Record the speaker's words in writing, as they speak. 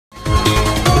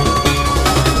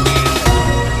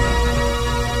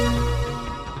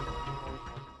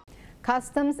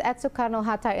Customs at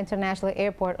Soekarno-Hatta International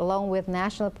Airport, along with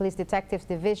National Police Detectives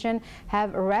Division,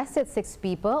 have arrested 6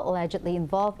 people allegedly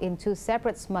involved in 2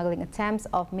 separate smuggling attempts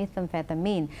of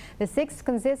methamphetamine. The 6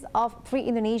 consist of 3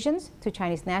 Indonesians, 2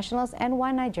 Chinese nationals, and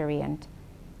 1 Nigerian.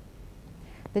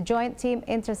 The joint team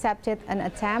intercepted an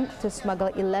attempt to smuggle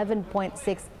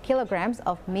 11.6 kilograms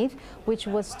of meth, which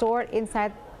was stored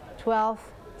inside 12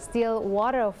 steel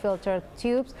water filter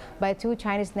tubes by 2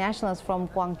 Chinese nationals from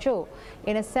Guangzhou.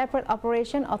 In a separate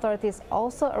operation, authorities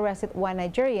also arrested 1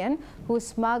 Nigerian who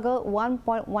smuggled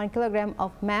 1.1 kilogram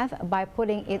of meth by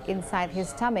putting it inside his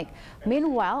stomach.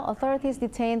 Meanwhile, authorities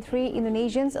detained 3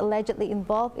 Indonesians allegedly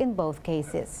involved in both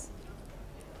cases.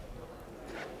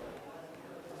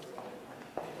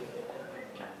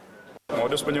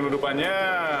 Modus penyelundupannya,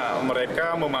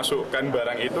 mereka memasukkan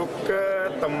barang itu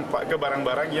ke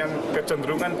barang-barang yang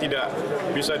kecenderungan tidak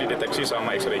bisa dideteksi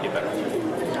sama X-ray kita.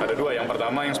 Ada 2, yang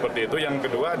pertama yang seperti itu, yang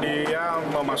kedua dia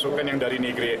memasukkan yang dari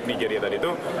Nigeria tadi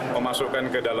itu,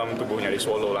 memasukkan ke dalam tubuhnya,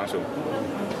 diswallow langsung.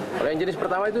 Kalau yang jenis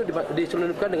pertama itu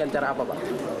diselundupkan dengan cara apa, Pak?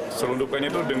 Selundupkan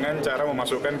itu dengan cara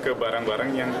memasukkan ke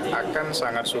barang-barang yang akan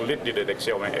sangat sulit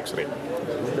dideteksi oleh X-ray.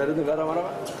 Dari negara mana,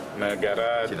 Pak? Negara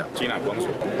Cina,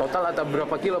 Guangzhou. Total atau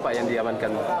berapa kilo, Pak, yang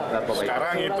diamankan narkoba?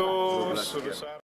 Sekarang itu sebesar